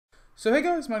So hey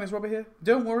guys, my name is Robert here.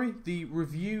 Don't worry, the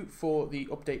review for the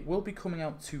update will be coming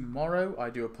out tomorrow. I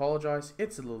do apologise,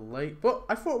 it's a little late, but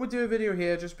I thought we'd do a video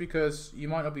here just because you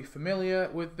might not be familiar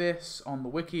with this on the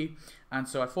wiki, and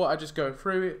so I thought I'd just go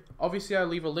through it. Obviously I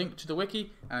leave a link to the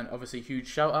wiki, and obviously huge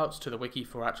shout outs to the wiki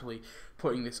for actually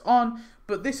putting this on,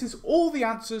 but this is all the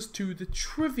answers to the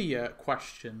trivia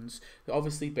questions,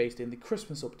 obviously based in the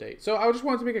Christmas update. So I just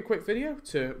wanted to make a quick video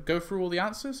to go through all the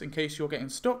answers in case you're getting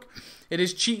stuck. It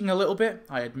is cheating a little bit,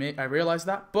 I admit, I realise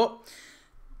that, but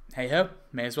hey ho,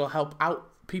 may as well help out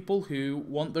people who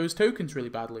want those tokens really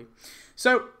badly.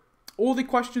 So all the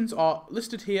questions are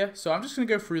listed here, so I'm just going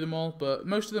to go through them all, but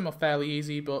most of them are fairly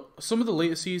easy, but some of the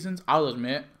later seasons, I'll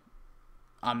admit,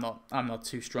 I'm not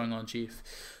too strong on Chief.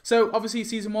 So obviously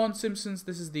season 1, Simpsons,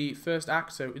 this is the first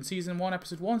act. So in season 1,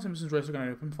 episode 1, Simpsons roast going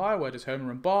to open fire. Where does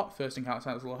Homer and Bart first encounter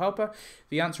Santa's little helper?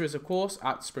 The answer is of course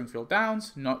at Springfield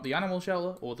Downs, not the animal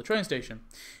shelter or the train station.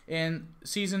 In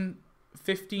season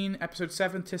 15, episode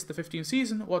 7, Tis the 15th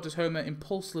season, what does Homer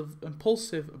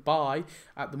impulsive buy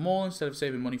at the mall instead of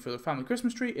saving money for the family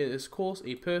Christmas tree? It is of course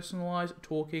a personalised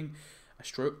talking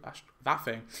that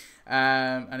thing,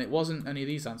 and it wasn't any of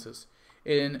these answers.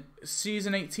 In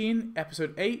season 18,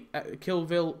 episode 8, Kill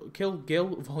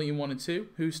Gil, volume 1 and 2,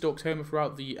 who stalks Homer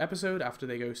throughout the episode after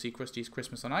they go see Krusty's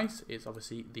Christmas on Ice is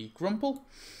obviously the Grumple,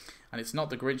 and it's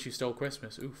not the Grinch who stole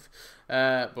Christmas, oof,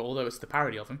 but although it's the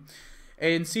parody of him.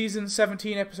 In season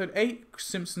 17, episode 8,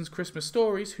 Simpsons Christmas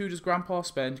Stories, who does Grandpa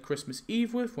spend Christmas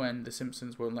Eve with when the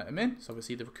Simpsons won't let him in? It's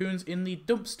obviously the raccoons in the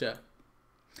dumpster.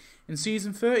 In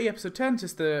season 30, episode 10,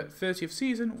 it's the 30th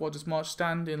season, what does Marge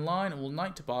stand in line all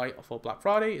night to buy for Black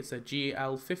Friday? It's a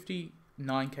GL50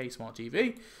 9K smart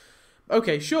TV.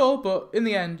 Okay, sure, but in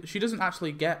the end, she doesn't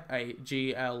actually get a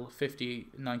GL50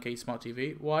 9K smart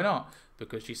TV. Why not?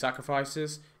 Because she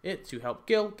sacrifices it to help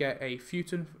Gil get a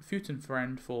futon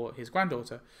friend for his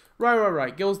granddaughter.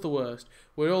 Right, Gil's the worst.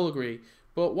 We all agree.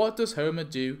 But what does Homer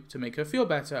do to make her feel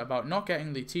better about not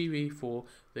getting the TV for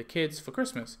the kids for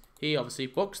Christmas? He obviously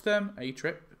books them a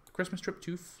Christmas trip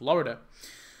to Florida.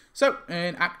 So,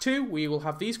 in Act 2, we will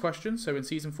have these questions. So, in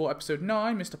Season 4, Episode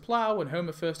 9, Mr. Plow, when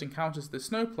Homer first encounters the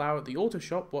snow plow at the auto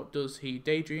shop, what does he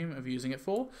daydream of using it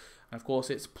for? And, of course,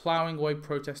 it's plowing away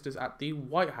protesters at the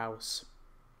White House.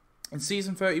 In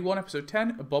Season 31, Episode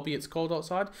 10, Bobby, It's Cold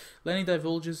Outside, Lenny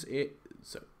divulges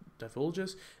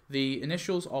the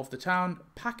initials of the town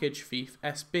package thief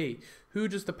SB. Who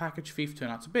does the package thief turn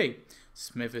out to be?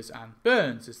 Smithers and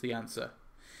Burns is the answer.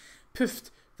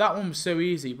 Piffed, that one was so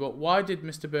easy, but why did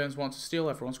Mr. Burns want to steal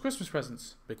everyone's Christmas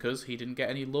presents? Because he didn't get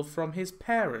any love from his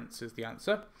parents is the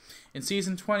answer. In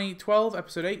season 2012,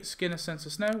 episode 8, Skinner Sense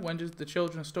of Snow, when the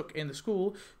children are stuck in the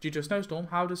school due to a snowstorm,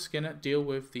 how does Skinner deal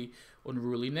with the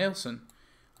unruly Nelson?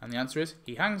 And the answer is,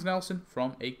 he hangs Nelson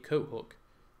from a coat hook.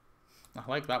 I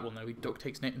like that one though, he duct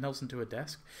takes Nelson to a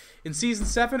desk. In Season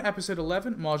 7, Episode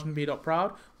 11, Marge and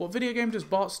Proud, what video game does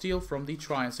Bart steal from the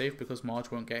Try and Save because Marge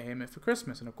won't get him it for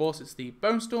Christmas? And of course it's the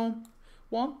Bone Storm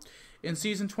one. In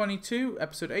Season 22,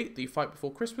 Episode 8, The Fight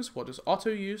Before Christmas, what does Otto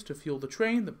use to fuel the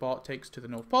train that Bart takes to the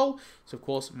North Pole? So of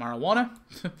course marijuana,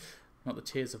 not the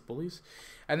tears of bullies.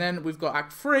 And then we've got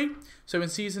Act 3, so in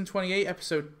Season 28,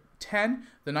 Episode 10,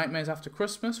 The Nightmares After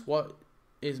Christmas, what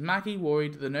is Maggie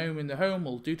worried the gnome in the home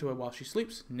will do to her while she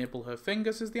sleeps? Nibble her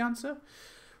fingers is the answer.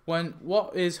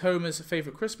 What is Homer's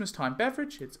favourite Christmas time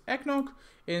beverage? It's eggnog.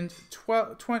 In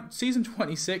Season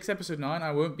 26, Episode 9,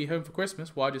 I Won't Be Home for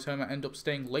Christmas, why does Homer end up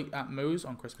staying late at Moe's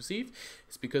on Christmas Eve?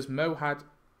 It's because Moe had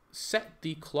set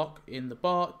the clock in the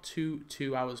bar 2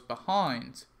 hours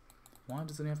behind. Why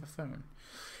doesn't he have a phone?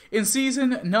 In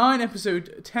Season 9,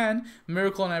 Episode 10,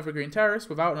 Miracle on Evergreen Terrace,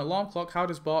 without an alarm clock, how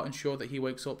does Bart ensure that he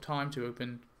wakes up time to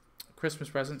open Christmas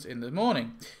presents in the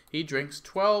morning? He drinks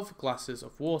 12 glasses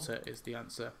of water is the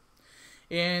answer.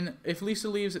 In If Lisa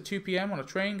leaves at 2 PM on a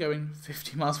train going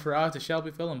 50 miles per hour to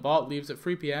Shelbyville and Bart leaves at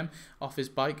 3 PM off his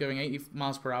bike going 80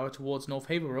 miles per hour towards North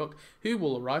Haverbrook, who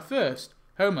will arrive first?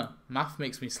 Homer. Math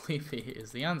makes me sleepy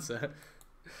is the answer.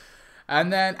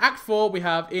 And then Act 4 we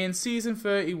have in Season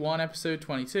 31, Episode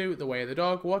 22, The Way of the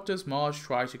Dog, what does Marge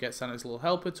try to get Santa's little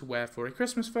helper to wear for a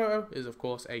Christmas photo? Is of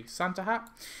course a Santa hat.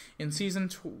 In Season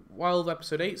 12,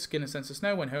 Episode 8, Skinner Sense of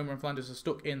Snow, when Homer and Flanders are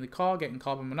stuck in the car getting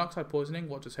carbon monoxide poisoning,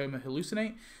 what does Homer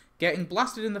hallucinate? Getting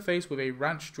blasted in the face with a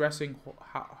ranch dressing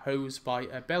hose by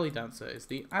a belly dancer is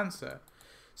the answer.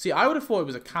 See, I would have thought it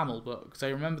was a camel, but because I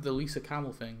remember the Lisa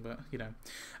Camel thing, but, you know.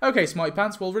 Okay, Smarty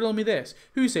Pants, well, riddle me this.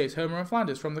 Who saves Homer and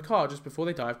Flanders from the car just before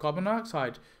they die of carbon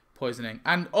monoxide poisoning?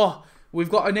 And, oh, we've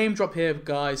got a name drop here,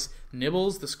 guys.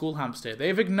 Nibbles, the school hamster.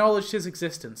 They've acknowledged his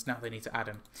existence. Now they need to add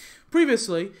him.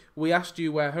 Previously, we asked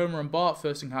you where Homer and Bart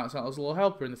first encountered Santa's little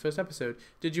helper in the first episode.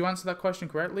 Did you answer that question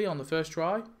correctly on the first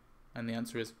try? And the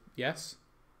answer is yes.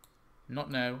 Not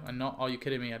no, and not, are you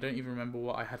kidding me? I don't even remember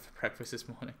what I had for breakfast this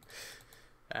morning.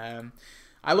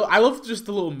 I love just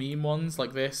the little meme ones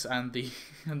like this and the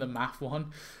and the math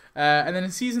one. And then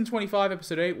in season 25,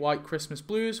 episode 8, White Christmas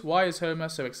Blues, why is Homer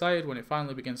so excited when it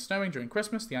finally begins snowing during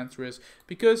Christmas? The answer is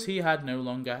because he no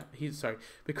longer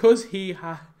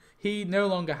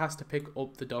has to pick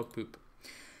up the dog poop.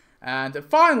 And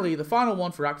finally, the final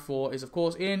one for Act 4 is, of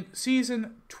course, in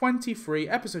Season 23,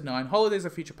 Episode 9, Holidays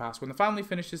of Future Past. When the family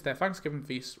finishes their Thanksgiving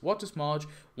feast, what does Marge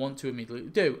want to immediately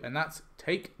do? And that's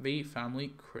take the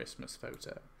family Christmas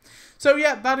photo. So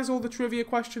yeah, that is all the trivia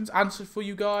questions answered for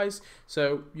you guys.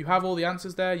 So you have all the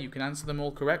answers there. You can answer them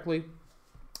all correctly.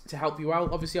 To help you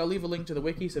out, obviously I'll leave a link to the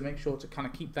wiki, so make sure to kind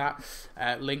of keep that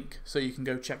link so you can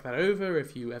go check that over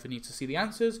if you ever need to see the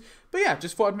answers. But yeah,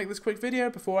 just thought I'd make this quick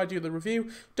video before I do the review.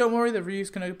 Don't worry, the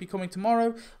review's going to be coming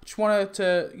tomorrow. I just wanted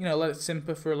to, let it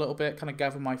simper for a little bit, kind of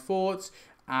gather my thoughts.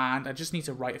 And I just need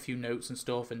to write a few notes and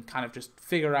stuff and kind of just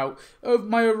figure out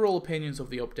my overall opinions of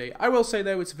the update. I will say,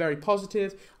 though, it's very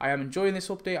positive. I am enjoying this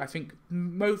update. I think,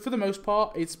 for the most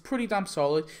part, it's pretty damn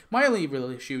solid. My only real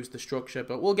issue is the structure,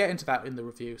 but we'll get into that in the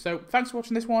review. So, thanks for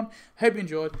watching this one. Hope you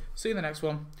enjoyed. See you in the next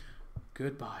one.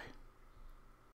 Goodbye.